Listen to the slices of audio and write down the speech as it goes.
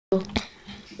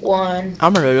1.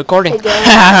 I'm already recording. Hey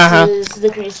guys, this is the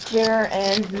Creature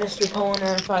and Mr.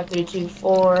 Poner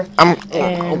 5324,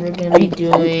 and we're gonna be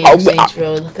doing Saints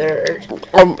Row the Third.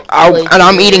 And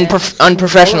I'm eating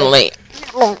unprofessionally.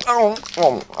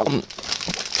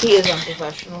 He is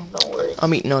unprofessional. Don't worry.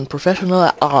 I'm eating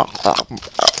unprofessional.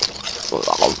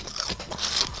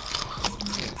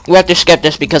 We have to skip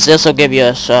this because this will give you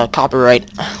us copyright.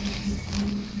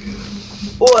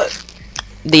 What?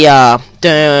 The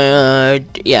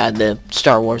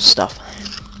Star Wars stuff.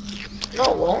 No,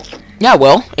 it won't. Yeah,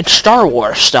 well, it's Star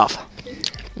Wars stuff.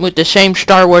 With the same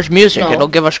Star Wars music, No. It'll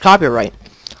give us copyright.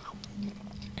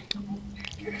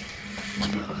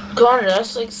 Connor,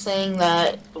 that's like saying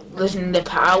that listening to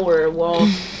Power while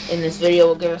in this video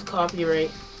will give us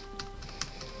copyright.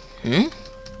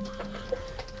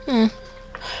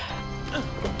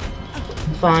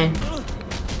 Fine.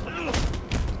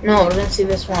 No, we're gonna see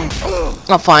this one.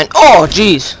 Oh, fine. Oh,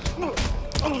 jeez.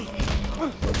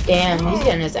 Damn, he's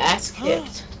getting his ass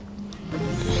kicked.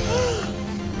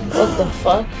 What the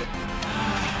fuck?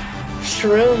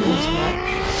 Shrooms,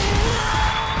 man.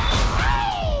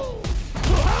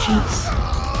 Jeez.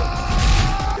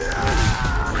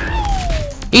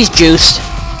 He's juiced.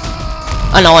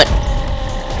 I know it.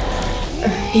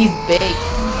 He's big.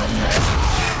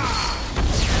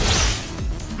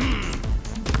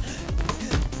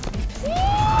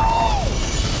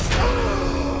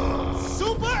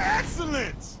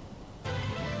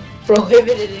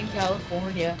 Prohibited in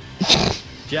California.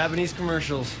 Japanese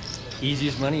commercials.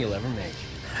 Easiest money you'll ever make.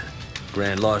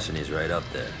 Grand larceny's right up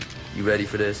there. You ready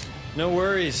for this? No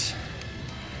worries.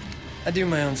 I do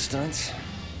my own stunts.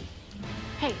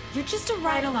 Hey, you're just a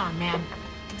ride-along, man.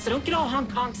 So don't get all Hong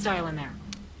Kong style in there.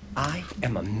 I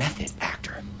am a method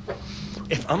actor.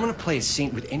 If I'm gonna play a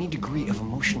saint with any degree of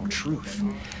emotional truth,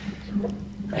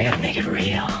 I gotta make it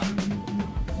real.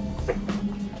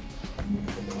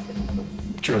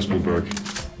 Trust me, Burke.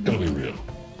 It'll be real.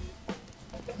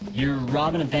 You're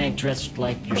robbing a bank dressed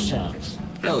like yourselves.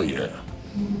 Hell yeah.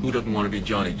 Who doesn't want to be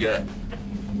Johnny Gat?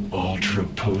 Ultra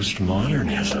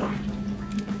postmodernism.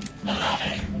 I love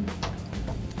it.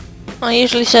 Well, he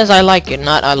usually says I like it,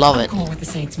 not I love I'm it. cool with the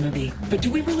Saints movie, but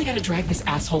do we really gotta drag this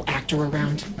asshole actor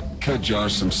around? Cut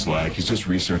Josh some slack. He's just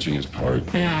researching his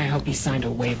part. Yeah, I hope he signed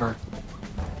a waiver.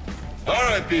 All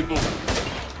right, people.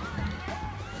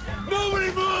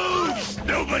 Nobody moves!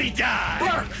 Nobody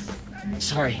dies!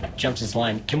 Sorry, jumps his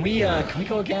line. Can we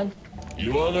go again?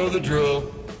 You all know the drill.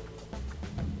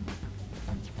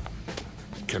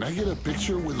 Can I get a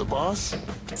picture with the boss?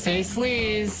 Say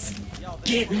sleaze.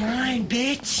 Get in line,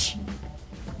 bitch!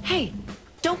 Hey,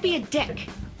 don't be a dick.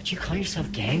 You call yourself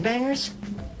gangbangers?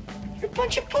 You're a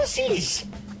bunch of pussies!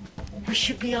 We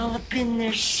should be all up in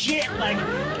their shit like...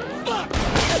 Fuck!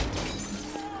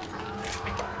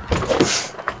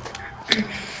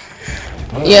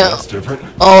 Oh, Yeah. That's different.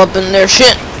 All up in their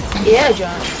shit. Yeah,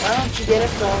 John. Why don't you get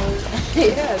up on...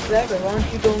 Yeah, exactly. Why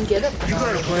don't you go and get up You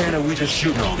got a plan, or we just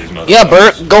shooting all these motherfuckers? Yeah,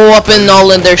 Bert, go up and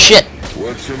all in their shit.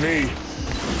 Works for me.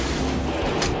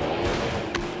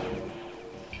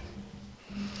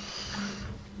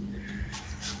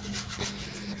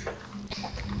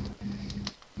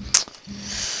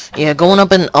 Yeah, going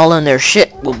up and all in their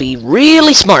shit will be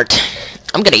really smart.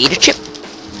 I'm gonna eat a chip.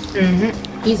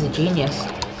 He's a genius.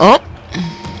 Oh.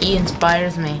 He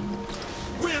inspires me.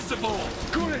 Where's the ball?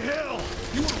 Go to hell!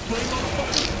 You wanna play,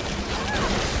 motherfucker?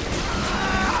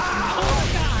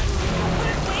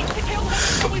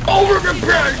 Over the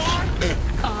bridge!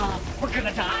 We're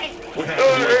gonna die? What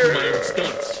happened to my own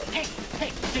stunts?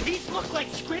 Hey, do these look like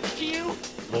scripts to you?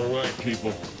 All right,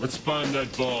 people. Let's find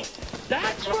that ball.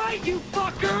 That's right, you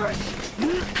fuckers!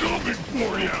 We're coming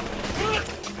for you!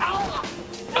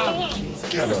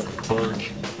 Get up,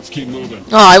 Burke. Let's keep moving.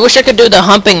 Oh, I wish I could do the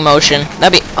humping motion.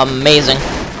 That'd be amazing.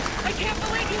 I can't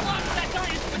believe you launched that guy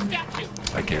into a statue!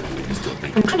 I can't believe you still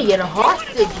think. I'm trying to get a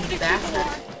hostage, you bastard.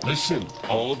 Listen,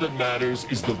 all that matters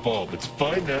is the ball. Let's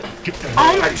find that. Get the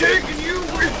hell out. taking you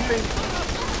with me.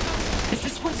 Is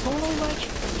this what Solo like?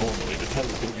 Normally, the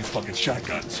Titans don't use fucking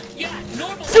shotguns. Yeah,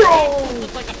 normally Throw! it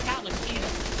look like a pallet either.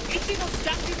 You see those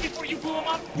statues before you blew them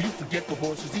up? Will you forget the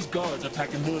horses? These guards are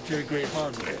packing military-grade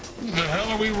hardware. Who the hell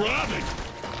are we robbing?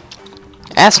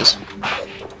 Asses.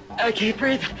 I can't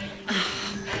breathe.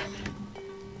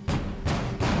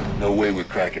 No way we're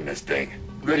cracking this thing.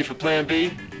 Ready for plan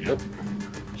B? Yep.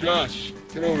 Josh,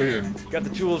 get over here. Got the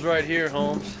tools right here,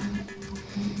 Holmes.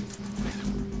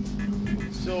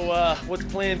 So, what's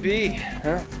plan B?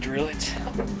 Huh? Drill it?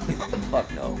 Fuck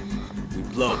no. We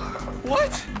blow.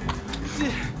 What?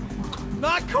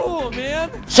 Not cool,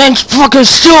 man! Saints fucking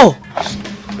still!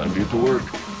 Time to get to work.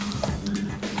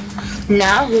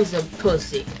 Now who's a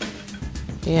pussy?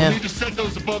 Yeah. We need to set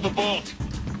those above the vault.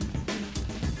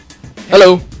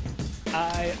 Hello.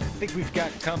 I think we've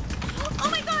got company. Oh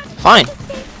my god! Fine.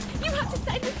 You have to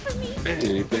sign this for me.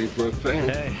 Anything for a fan.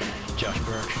 Hey, Josh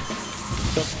Burke.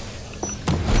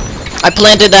 I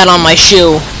planted that on my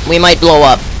shoe. We might blow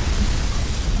up.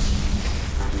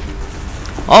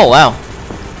 Oh, wow.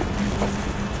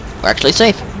 We're actually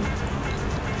safe.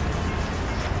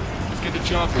 Let's get the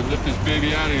chopper and lift this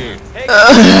baby out of here. Hey, the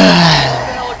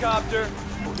helicopter.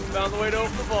 Found the way to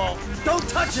open the vault. Don't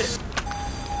touch it!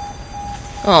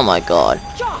 Oh my god.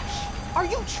 Josh, are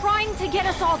you trying to get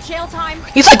us all jail time?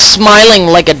 He's like smiling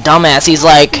like a dumbass. He's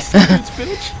like... he's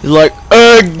like,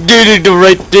 I did it the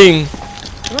right thing.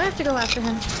 Do I have to go after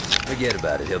him? Forget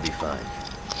about it, he'll be fine.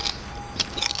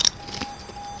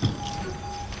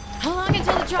 How long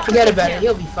until the chopper Forget gets about here? it,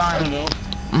 he'll be I don't fine. know.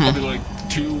 Probably like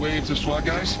 2 waves of SWAT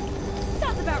guys.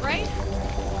 Sounds about right.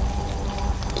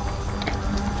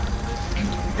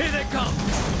 Here they come!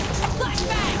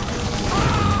 Flashbang!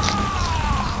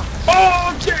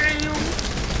 Oh, damn!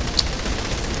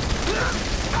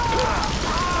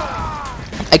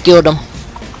 I killed him.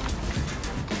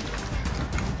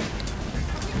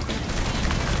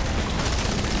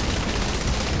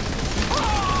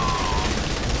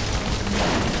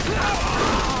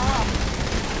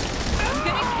 I'm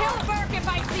gonna kill Burke if I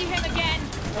see him again!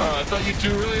 I thought you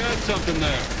two really had something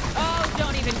there. Oh,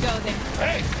 don't even go there.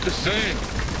 Hey, just saying.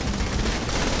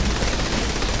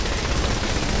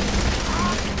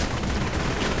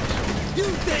 You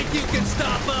think you can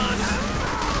stop us?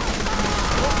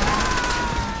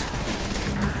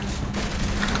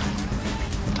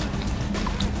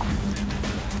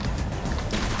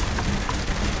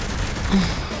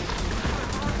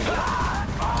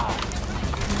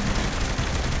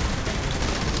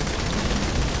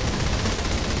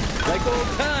 Like old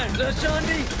times, huh,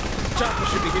 Shondi? Chopper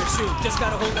should be here soon. Just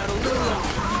gotta hold out a little longer.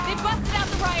 They busted out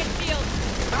the riot shield.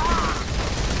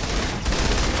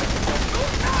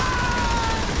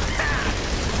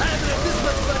 I haven't had this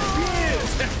much fun in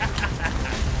years.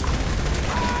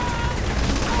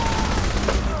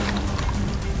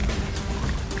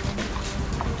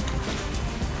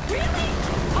 Really?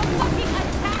 A fucking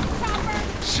attack chopper?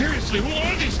 Seriously, who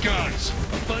are these guys?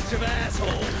 A bunch of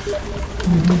assholes.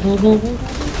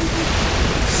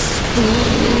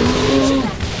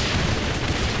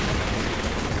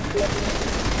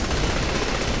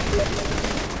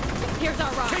 Here's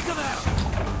our rock. Take them out.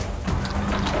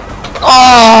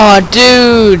 Oh,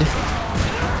 dude.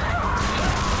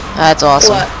 That's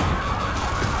awesome. What?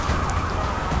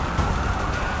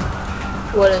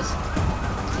 What is?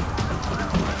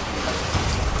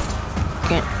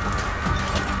 Can't.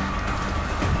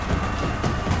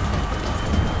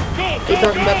 You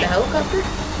talking about the helicopter?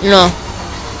 No.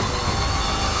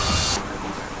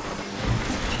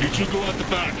 You two go out the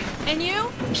back. And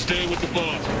you? Stay with the vault.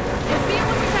 We'll see you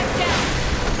when we touch down.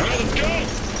 All right, let's go.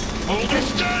 Hold her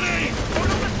steady.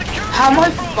 How am I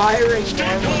firing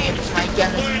normally if my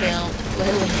gun is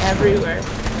flailing everywhere?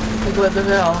 Like what the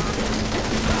hell?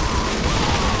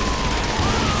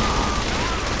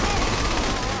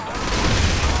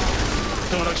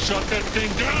 Thought I shot that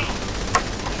thing down.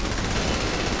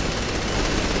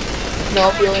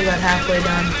 Nope, you only got halfway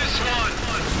done.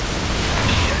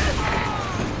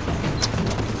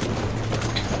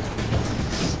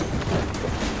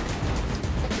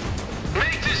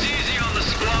 Make this easy on the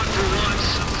squad for once.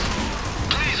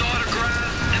 Please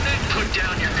autograph and then put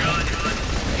down your gun.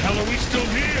 Hell, are we still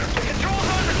here? Controls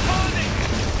are responding.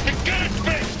 Then get it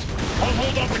fixed. I'll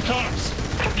hold off the cops.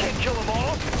 Can't kill them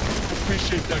all.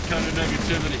 Appreciate that kind of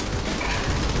negativity.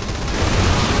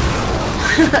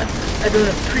 I don't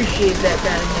appreciate that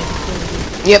kind of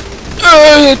negativity. Yep.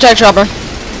 Attack chopper.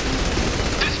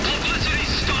 This publicity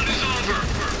stunt is over.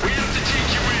 We have to take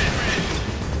you in.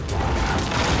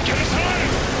 Get us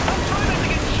higher. I'm trying not to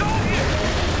get shot here.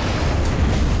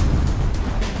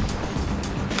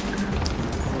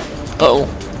 Uh-oh.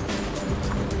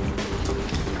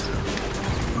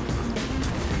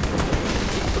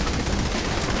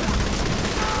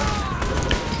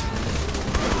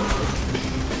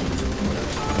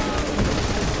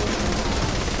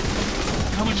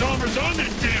 How much armor's on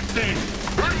that damn thing?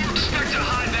 Where do you expect to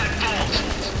hide that vault?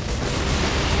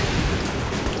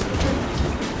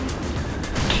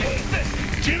 Jesus!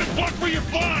 Damn it, watch where you're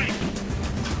flying!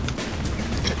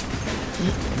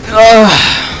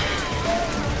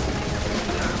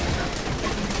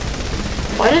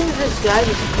 Why didn't this guy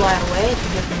just fly away to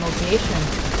a different location?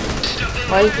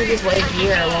 Why did he just wait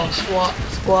here while SWAT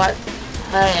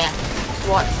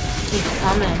keeps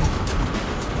coming?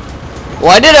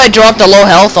 Why did I drop the low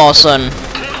health all of a sudden?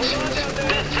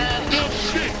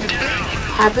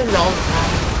 Happens all the time.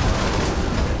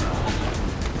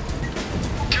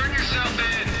 Turn yourself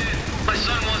in. My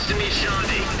son wants to meet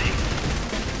Shandi.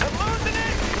 I'm losing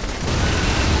it.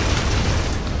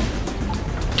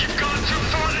 You've gone too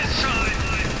far this time.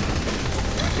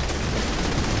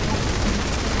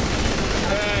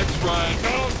 That's right.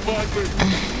 No, fucker.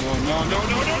 No. No, no.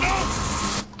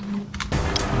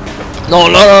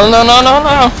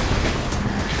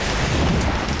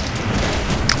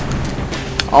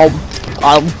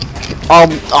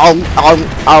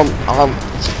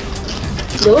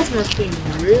 Those must be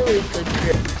really good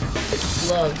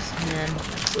gloves, man.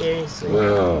 Seriously.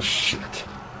 Oh, shit.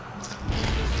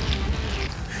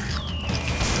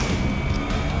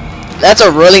 That's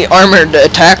a really armored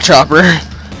attack chopper.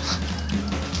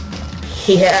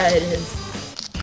 Yeah, it is.